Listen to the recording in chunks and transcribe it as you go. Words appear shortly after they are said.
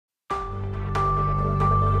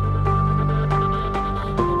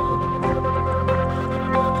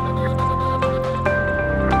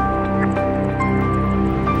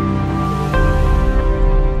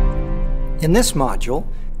In this module,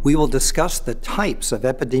 we will discuss the types of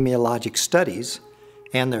epidemiologic studies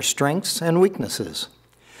and their strengths and weaknesses.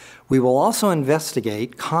 We will also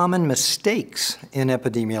investigate common mistakes in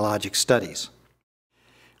epidemiologic studies.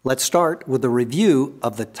 Let's start with a review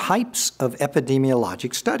of the types of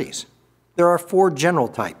epidemiologic studies. There are 4 general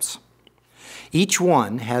types. Each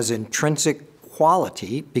one has intrinsic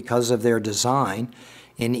quality because of their design,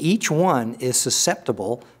 and each one is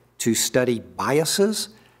susceptible to study biases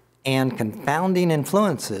and confounding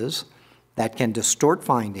influences that can distort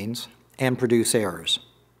findings and produce errors.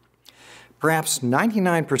 Perhaps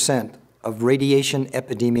 99% of radiation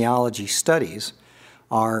epidemiology studies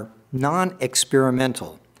are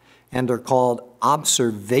non-experimental and are called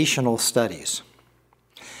observational studies.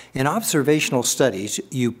 In observational studies,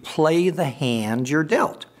 you play the hand you're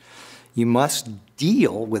dealt. You must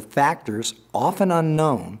deal with factors often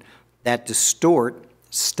unknown that distort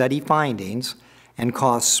study findings and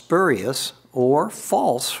cause spurious or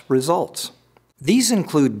false results. These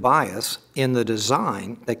include bias in the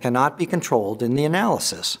design that cannot be controlled in the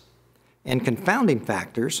analysis, and confounding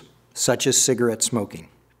factors such as cigarette smoking.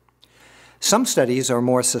 Some studies are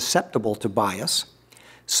more susceptible to bias,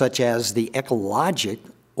 such as the ecologic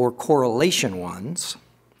or correlation ones,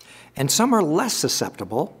 and some are less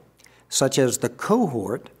susceptible, such as the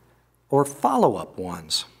cohort or follow-up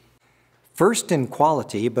ones. First in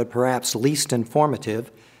quality, but perhaps least informative,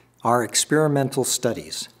 are experimental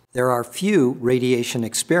studies. There are few radiation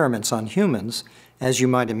experiments on humans, as you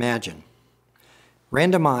might imagine.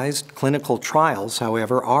 Randomized clinical trials,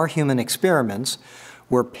 however, are human experiments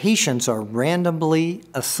where patients are randomly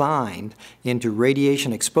assigned into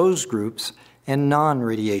radiation-exposed groups and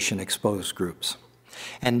non-radiation exposed groups,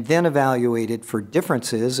 and then evaluated for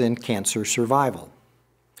differences in cancer survival.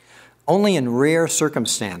 Only in rare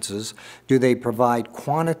circumstances do they provide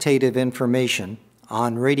quantitative information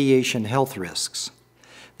on radiation health risks.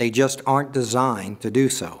 They just aren't designed to do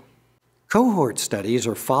so. Cohort studies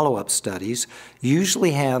or follow-up studies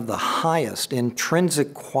usually have the highest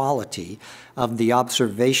intrinsic quality of the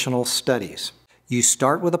observational studies. You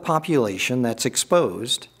start with a population that's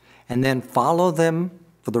exposed and then follow them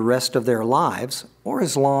for the rest of their lives or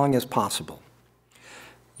as long as possible.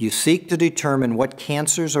 You seek to determine what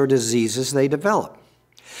cancers or diseases they develop.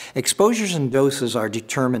 Exposures and doses are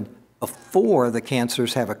determined before the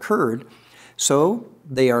cancers have occurred, so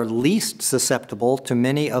they are least susceptible to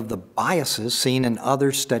many of the biases seen in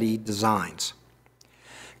other study designs.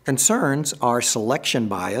 Concerns are selection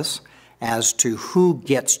bias as to who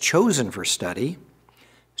gets chosen for study,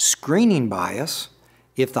 screening bias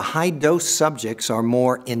if the high-dose subjects are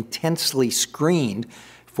more intensely screened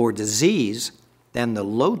for disease than the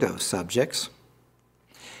low-dose subjects,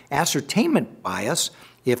 ascertainment bias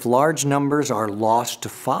if large numbers are lost to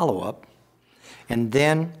follow-up, and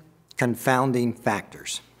then confounding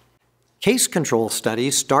factors. Case control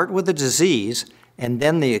studies start with the disease and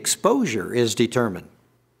then the exposure is determined.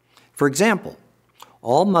 For example,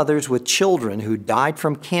 all mothers with children who died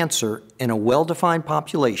from cancer in a well-defined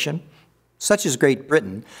population, such as Great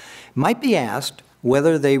Britain, might be asked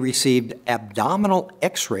whether they received abdominal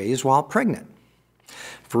X-rays while pregnant.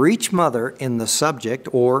 For each mother in the subject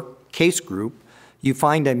or case group, you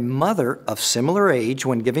find a mother of similar age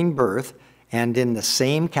when giving birth and in the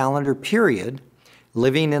same calendar period,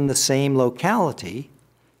 living in the same locality,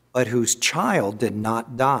 but whose child did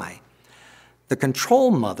not die. The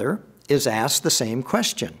control mother is asked the same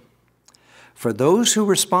question. For those who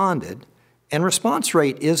responded, and response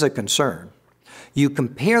rate is a concern, you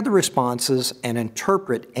compare the responses and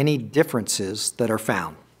interpret any differences that are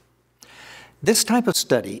found. This type of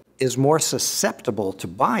study is more susceptible to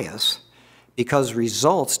bias because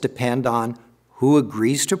results depend on who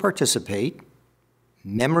agrees to participate,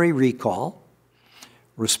 memory recall,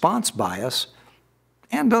 response bias,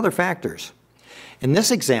 and other factors. In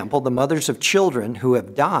this example, the mothers of children who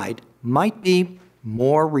have died might be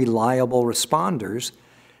more reliable responders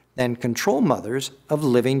than control mothers of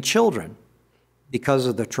living children because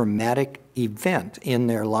of the traumatic event in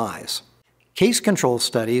their lives. Case control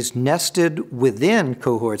studies nested within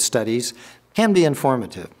cohort studies can be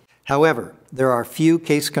informative. However, there are few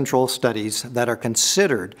case control studies that are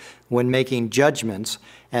considered when making judgments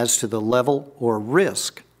as to the level or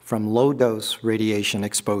risk from low-dose radiation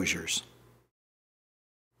exposures.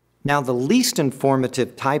 Now, the least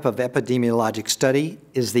informative type of epidemiologic study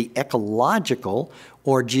is the ecological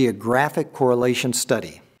or geographic correlation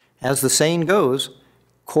study. As the saying goes,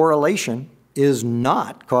 correlation is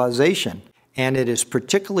not causation, and it is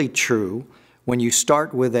particularly true when you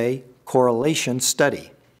start with a correlation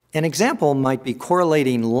study. An example might be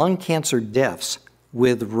correlating lung cancer deaths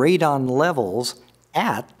with radon levels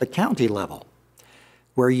at the county level,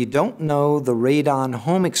 where you don't know the radon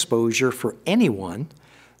home exposure for anyone,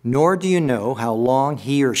 nor do you know how long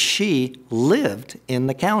he or she lived in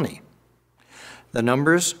the county. The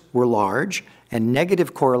numbers were large and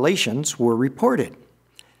negative correlations were reported.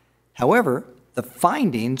 However, the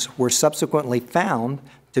findings were subsequently found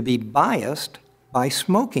to be biased by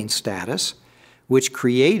smoking status, which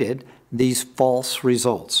created these false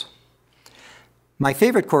results. My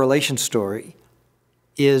favorite correlation story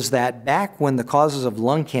is that back when the causes of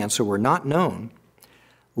lung cancer were not known,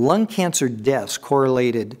 lung cancer deaths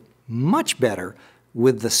correlated much better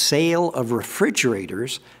with the sale of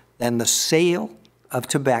refrigerators than the sale of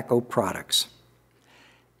tobacco products.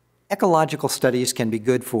 Ecological studies can be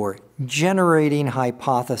good for generating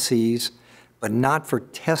hypotheses, but not for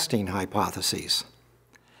testing hypotheses.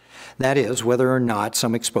 That is, whether or not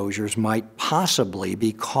some exposures might possibly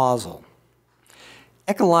be causal.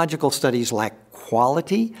 Ecological studies lack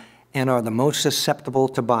quality and are the most susceptible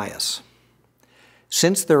to bias.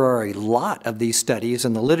 Since there are a lot of these studies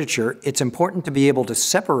in the literature, it's important to be able to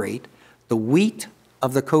separate the wheat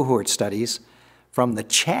of the cohort studies from the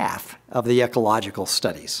chaff of the ecological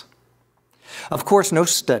studies. Of course, no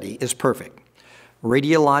study is perfect.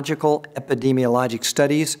 Radiological epidemiologic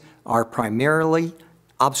studies are primarily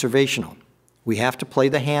observational. We have to play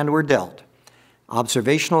the hand we're dealt.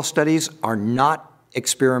 Observational studies are not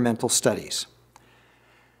experimental studies.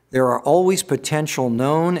 There are always potential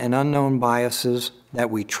known and unknown biases that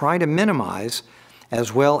we try to minimize,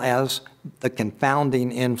 as well as the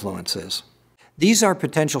confounding influences. These are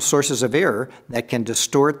potential sources of error that can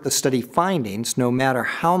distort the study findings no matter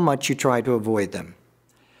how much you try to avoid them.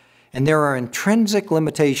 And there are intrinsic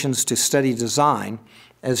limitations to study design,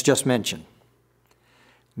 as just mentioned.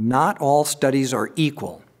 Not all studies are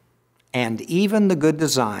equal, and even the good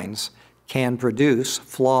designs can produce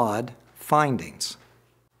flawed findings.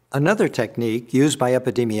 Another technique used by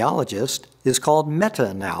epidemiologists is called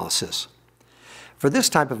meta-analysis. For this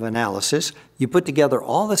type of analysis, you put together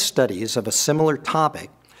all the studies of a similar topic,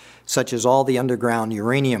 such as all the underground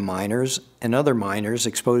uranium miners and other miners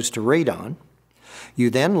exposed to radon. You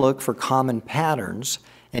then look for common patterns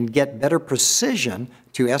and get better precision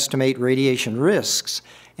to estimate radiation risks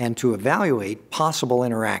and to evaluate possible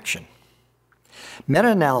interaction.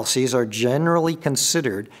 Meta-analyses are generally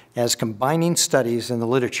considered as combining studies in the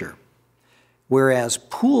literature, whereas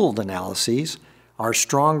pooled analyses are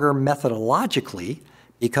stronger methodologically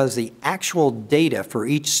because the actual data for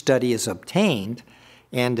each study is obtained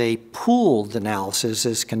and a pooled analysis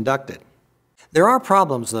is conducted. There are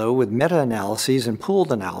problems, though, with meta-analyses and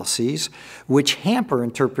pooled analyses which hamper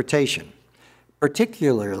interpretation,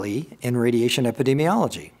 particularly in radiation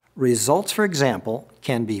epidemiology. Results, for example,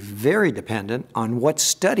 can be very dependent on what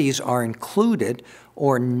studies are included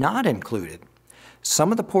or not included.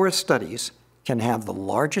 Some of the poorest studies can have the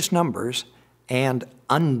largest numbers and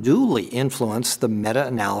unduly influence the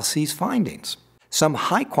meta-analyses findings. Some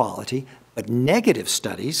high-quality but negative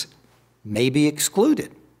studies may be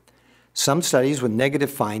excluded. Some studies with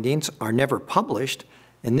negative findings are never published,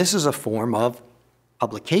 and this is a form of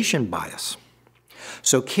publication bias.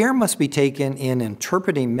 So care must be taken in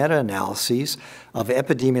interpreting meta-analyses of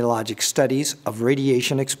epidemiologic studies of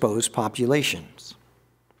radiation-exposed populations.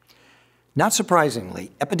 Not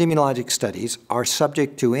surprisingly, epidemiologic studies are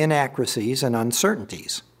subject to inaccuracies and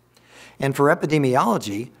uncertainties. And for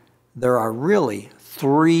epidemiology, there are really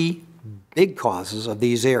three big causes of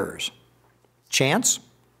these errors: chance,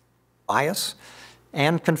 bias,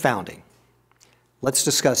 and confounding. Let's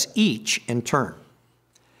discuss each in turn.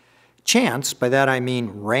 Chance, by that I mean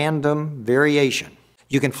random variation.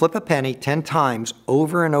 You can flip a penny 10 times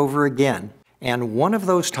over and over again, and one of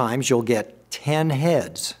those times you'll get 10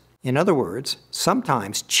 heads. In other words,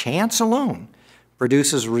 sometimes chance alone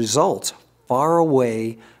produces results far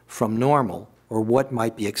away from normal or what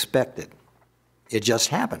might be expected. It just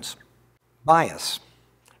happens. Bias.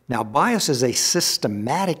 Now, bias is a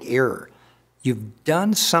systematic error. You've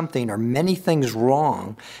done something or many things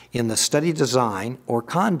wrong in the study design or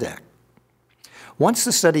conduct. Once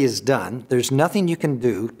the study is done, there's nothing you can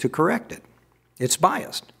do to correct it. It's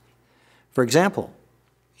biased. For example,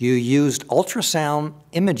 you used ultrasound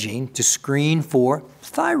imaging to screen for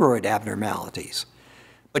thyroid abnormalities,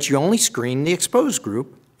 but you only screened the exposed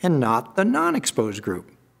group and not the non-exposed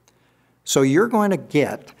group. So you're going to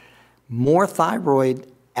get more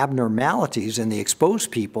thyroid abnormalities in the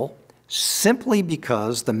exposed people simply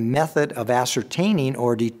because the method of ascertaining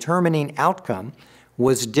or determining outcome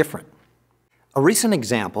was different. A recent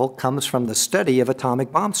example comes from the study of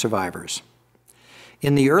atomic bomb survivors.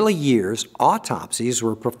 In the early years, autopsies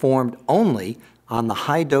were performed only on the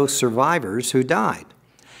high-dose survivors who died,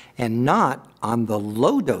 and not on the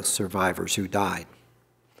low-dose survivors who died.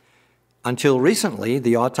 Until recently,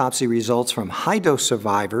 the autopsy results from high-dose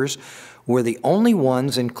survivors were the only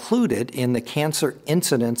ones included in the cancer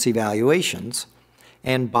incidence evaluations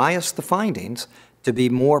and biased the findings to be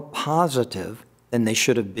more positive than they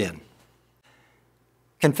should have been.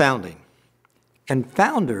 Confounding.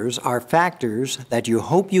 Confounders are factors that you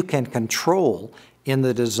hope you can control in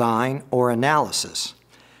the design or analysis,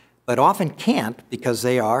 but often can't because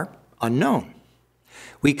they are unknown.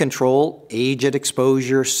 We control age at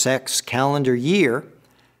exposure, sex, calendar year,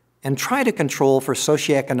 and try to control for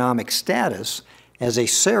socioeconomic status as a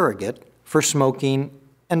surrogate for smoking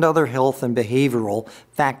and other health and behavioral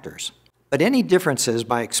factors. But any differences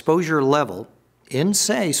by exposure level in,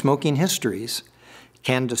 say, smoking histories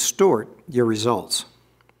can distort your results.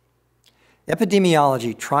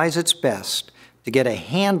 Epidemiology tries its best to get a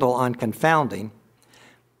handle on confounding,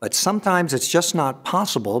 but sometimes it's just not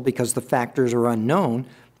possible because the factors are unknown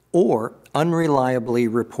or unreliably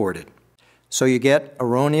reported. So you get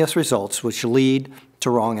erroneous results which lead to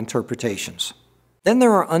wrong interpretations. Then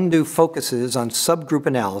there are undue focuses on subgroup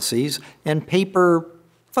analyses and paper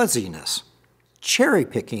fuzziness, cherry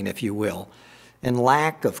picking, if you will, and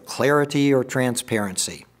lack of clarity or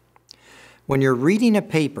transparency. When you're reading a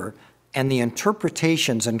paper and the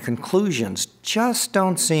interpretations and conclusions just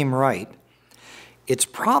don't seem right, it's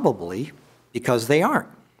probably because they aren't.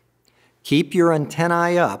 Keep your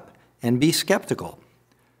antennae up and be skeptical.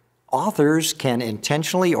 Authors can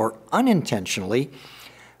intentionally or unintentionally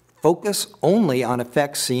focus only on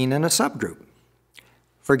effects seen in a subgroup.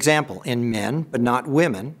 For example, in men but not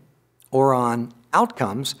women, or on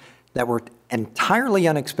outcomes that were entirely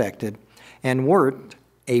unexpected and weren't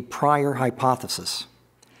a prior hypothesis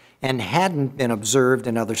and hadn't been observed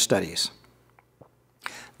in other studies.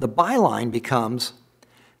 The byline becomes,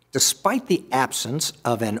 despite the absence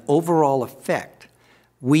of an overall effect,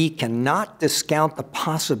 we cannot discount the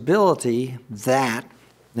possibility that,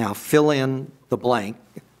 now fill in the blank,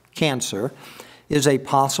 cancer, is a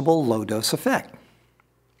possible low-dose effect.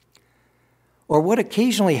 Or what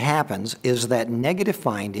occasionally happens is that negative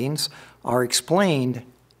findings are explained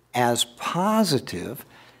as positive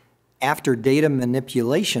after data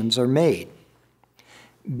manipulations are made.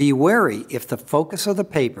 Be wary if the focus of the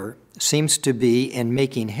paper seems to be in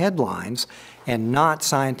making headlines and not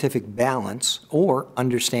scientific balance or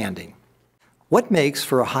understanding. What makes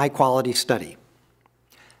for a high-quality study?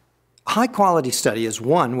 A high-quality study is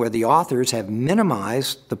one where the authors have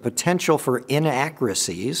minimized the potential for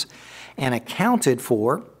inaccuracies and accounted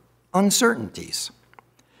for uncertainties.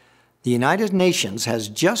 The United Nations has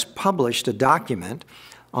just published a document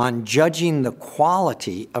on judging the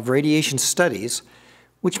quality of radiation studies,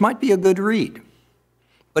 which might be a good read.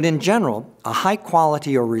 But in general, a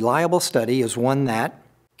high-quality or reliable study is one that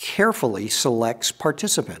carefully selects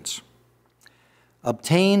participants,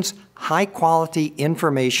 obtains high-quality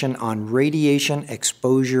information on radiation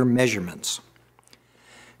exposure measurements,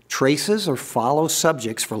 traces or follows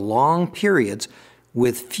subjects for long periods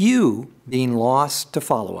with few being lost to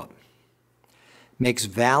follow-up, makes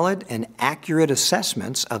valid and accurate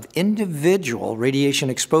assessments of individual radiation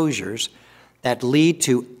exposures that lead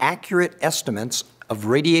to accurate estimates of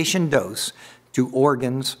radiation dose to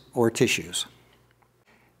organs or tissues,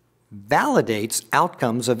 validates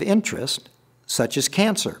outcomes of interest, such as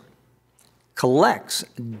cancer, collects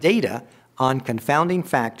data on confounding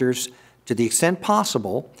factors to the extent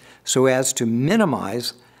possible so as to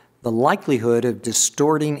minimize the likelihood of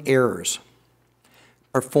distorting errors,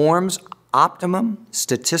 performs optimum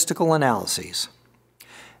statistical analyses.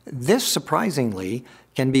 This, surprisingly,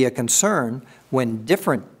 can be a concern when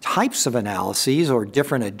different types of analyses or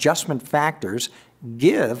different adjustment factors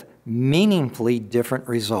give meaningfully different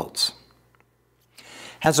results.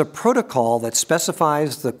 Has a protocol that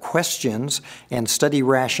specifies the questions and study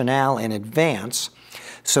rationale in advance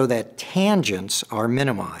so that tangents are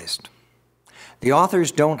minimized. The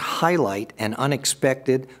authors don't highlight an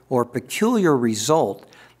unexpected or peculiar result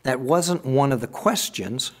that wasn't one of the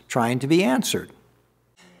questions trying to be answered.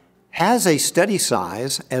 Has a study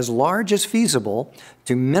size as large as feasible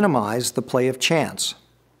to minimize the play of chance.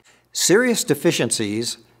 Serious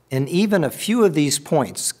deficiencies in even a few of these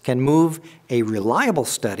points can move a reliable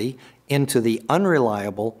study into the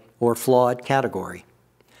unreliable or flawed category.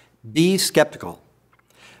 Be skeptical,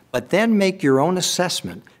 but then make your own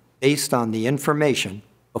assessment based on the information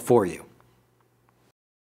before you.